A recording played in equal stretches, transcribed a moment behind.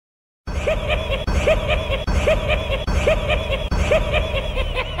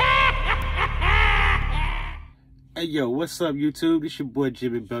Hey yo, what's up YouTube? This your boy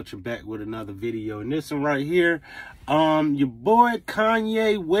Jimmy Belcher back with another video. And this one right here, your boy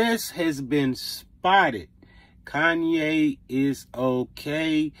Kanye West has been spotted. Kanye is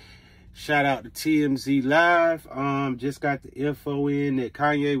okay. Shout out to TMZ Live. Just got the info in that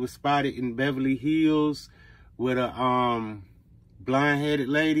Kanye was spotted in Beverly Hills with a blonde-headed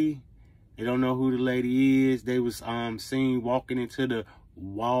lady. They don't know who the lady is. They was seen walking into the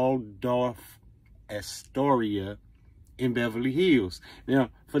Waldorf Astoria in Beverly Hills. Now,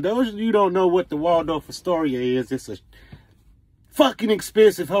 for those of you who don't know what the Waldorf Astoria is, it's a fucking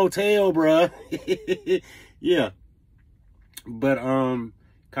expensive hotel, bruh. Yeah. But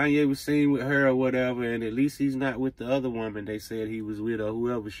Kanye was seen with her or whatever, and at least he's not with the other woman they said he was with, or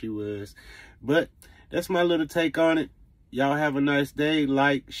whoever she was. But that's my little take on it. Y'all have a nice day.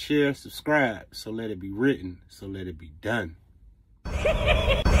 Like, share, subscribe. So let it be written. So let it be done.